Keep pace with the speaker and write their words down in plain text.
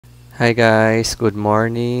Hi guys, good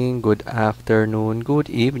morning, good afternoon, good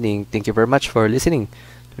evening. Thank you very much for listening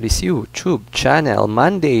to this YouTube channel.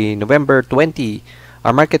 Monday, November 20.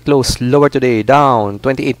 Our market closed lower today, down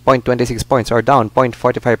 28.26 points or down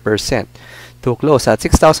 0.45% to close at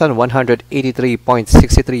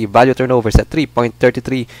 6,183.63. Value turnovers at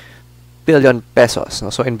 3.33 billion pesos.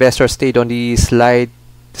 So investors stayed on the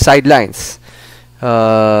sidelines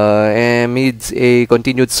amidst a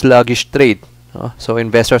continued sluggish trade. So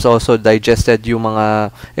investors also digested yung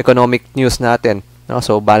mga economic news natin,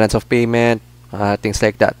 so balance of payment, things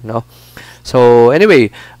like that, So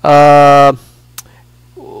anyway,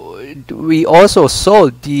 we also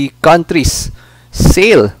sold the country's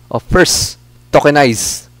sale of first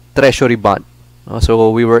tokenized treasury bond. So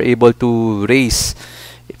we were able to raise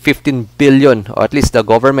 15 billion, or at least the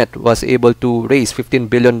government was able to raise 15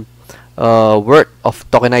 billion worth of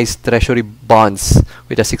tokenized treasury bonds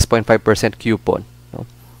with a 6.5% coupon.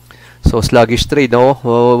 So sluggish trade,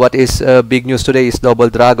 what is big news today is Double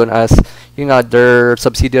Dragon, as their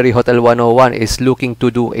subsidiary HOTEL101 is looking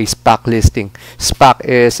to do a Spac listing. Spac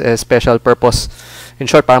is a special purpose, in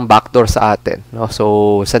short, parang backdoor sa atin,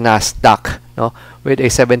 so sa Nasdaq, with a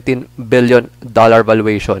 $17 billion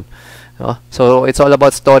valuation. So it's all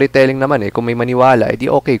about storytelling naman kung may maniwala, edi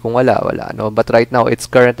okay, kung wala, But right now, its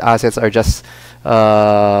current assets are just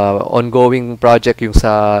ongoing project yung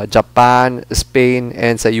sa Japan, Spain,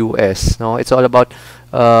 and sa US. It's all about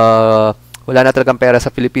wala na talagang pera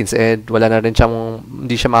sa Philippines, and wala na rin siyang,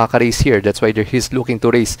 hindi siya makaka-raise here. That's why he's looking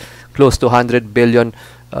to raise close to $100 million,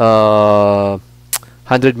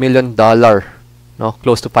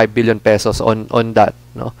 close to 5 billion pesos on that,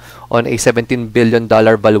 on a $17 billion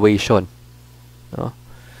valuation.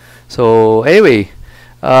 So anyway,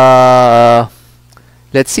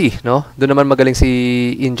 let's see, doon naman magaling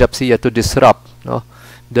si Injapsia to disrupt,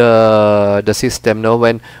 the system,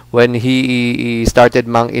 when he started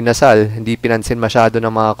mang inasal, hindi pinansin masyado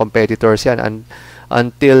ng mga competitors yan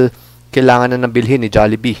until kailangan na nabilhin ni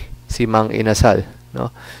Jollibee si Mang Inasal,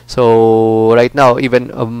 So right now,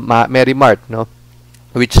 even Mary Mart,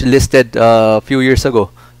 which listed a few years ago,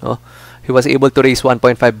 he was able to raise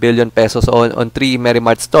 1.5 billion pesos on 3 Mary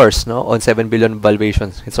Mart stores, on 7 billion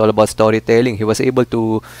valuations. It's all about storytelling. He was able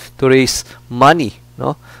to raise money,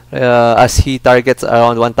 as he targets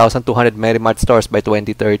around 1,200 Mary Mart stores by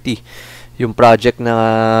 2030. Yung project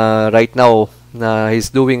na right now na he's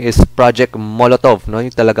doing is Project Molotov,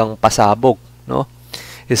 yung talagang pasabog,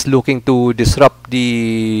 is looking to disrupt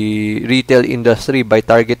the retail industry by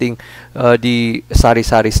targeting the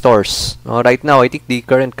sari-sari stores. Right now, I think the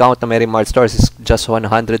current count ng Mary Mart stores is just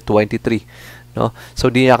 123. So,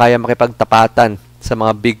 di niya kaya makipagtapatan sa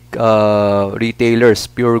mga big retailers,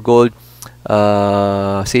 Pure Gold,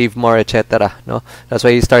 Save More, etc. That's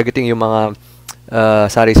why he's targeting yung mga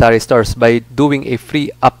sari-sari stores by doing a free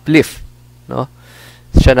uplift.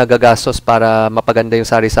 Siya nagagastos para mapaganda yung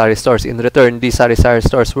sari-sari stores. In return, these sari-sari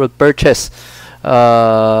stores will purchase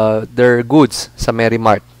their goods sa Mary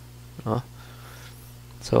Mart.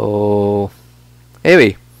 So,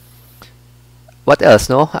 anyway, what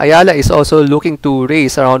else? Ayala is also looking to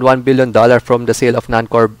raise around $1 billion from the sale of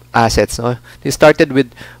non-core assets. They started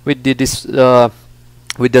with the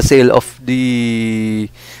sale of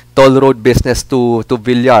the toll road business to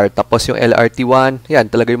Villar, tapos yung LRT1,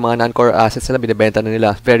 yan talaga yung mga non-core assets nila, binibenta na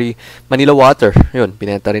nila. Very Manila Water, yun,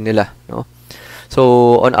 binenta rin nila,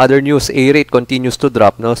 So on other news, A-rate continues to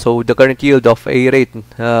drop, So the current yield of A-rate,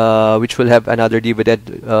 which will have another dividend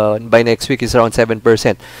by next week, is around 7%.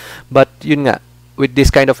 But yun nga, with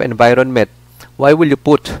this kind of environment, why will you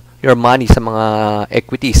put your money sa mga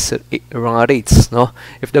equities, mga rates,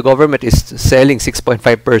 If the government is selling 6.5%,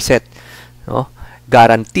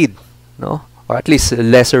 guaranteed, or at least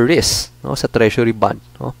lesser risk, sa treasury bond,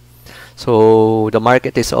 So the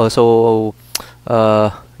market is also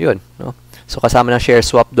yun, So kasama ng share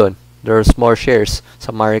swap doon. There's more shares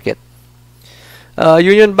sa market.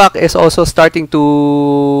 Union Bank is also starting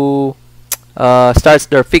to starts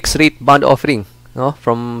their fixed rate bond offering,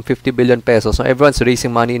 from 50 billion pesos. So everyone's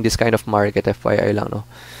raising money in this kind of market, FYI lang,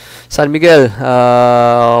 San Miguel,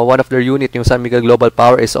 one of their unit, yung San Miguel Global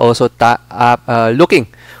Power, is also looking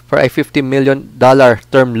for a $50 million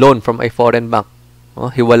term loan from a foreign bank.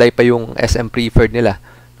 Hiwalay pa yung SM preferred nila.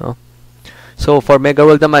 So for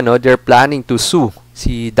Megaworld naman, they're planning to sue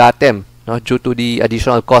si Datem, due to the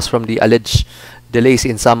additional cost from the alleged delays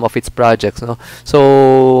in some of its projects,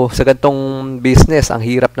 So sa gantong business, ang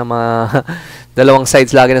hirap na dalawang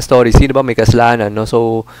sides lagi ng story. Sino ba may kasalanan,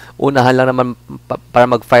 So unahan lang naman para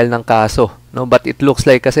mag-file ng kaso, But it looks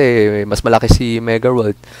like kasi mas malaki si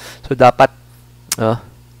Megaworld. So dapat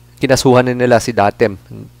kinasuhan nila si Datem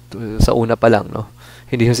sa una pa lang, no?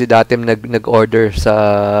 Hindi yung si datim nag-order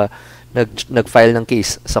sa nag-file ng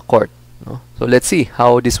case sa court, no? So let's see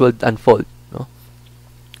how this will unfold, no?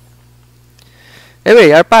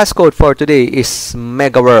 Anyway, our passcode for today is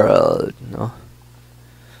Mega World, no?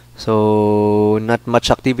 So not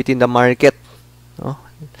much activity in the market, no?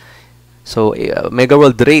 So Mega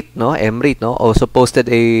World rate, no, M rate, no, also posted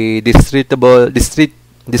a distributable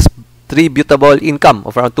income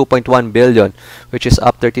of around 2.1 billion, which is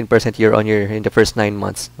up 13% year on year in the first 9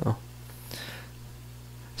 months, no?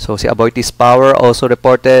 So si Aboitiz Power also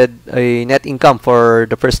reported a net income for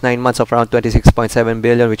the first 9 months of around 26.7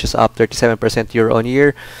 billion, which is up 37% year on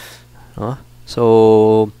year, no?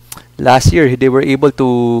 So last year they were able to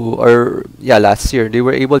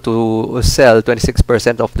sell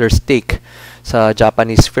 26% of their stake sa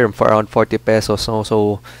Japanese firm for around 40 pesos, no?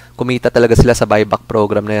 So kumita talaga sila sa buyback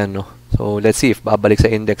program na yan, no? So let's see if babalik sa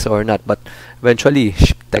index or not, but eventually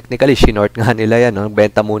technically shinort nga nila yan, no?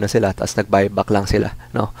 Benta muna sila tapos nag-buyback lang sila,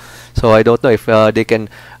 no? So I don't know if they can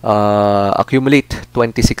accumulate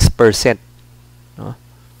 26%, no?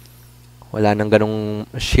 Wala nang ganong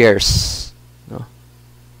shares, no?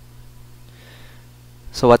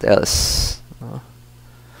 So what else?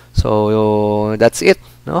 So that's it,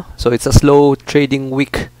 no? So it's a slow trading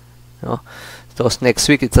week, no? So next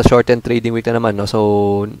week it's a shortened trading week na naman, no?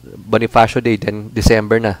 So Bonifacio Day, then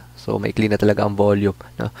December na. So maikli na talaga ang volume,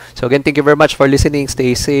 no? So again, thank you very much for listening.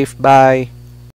 Stay safe. Bye.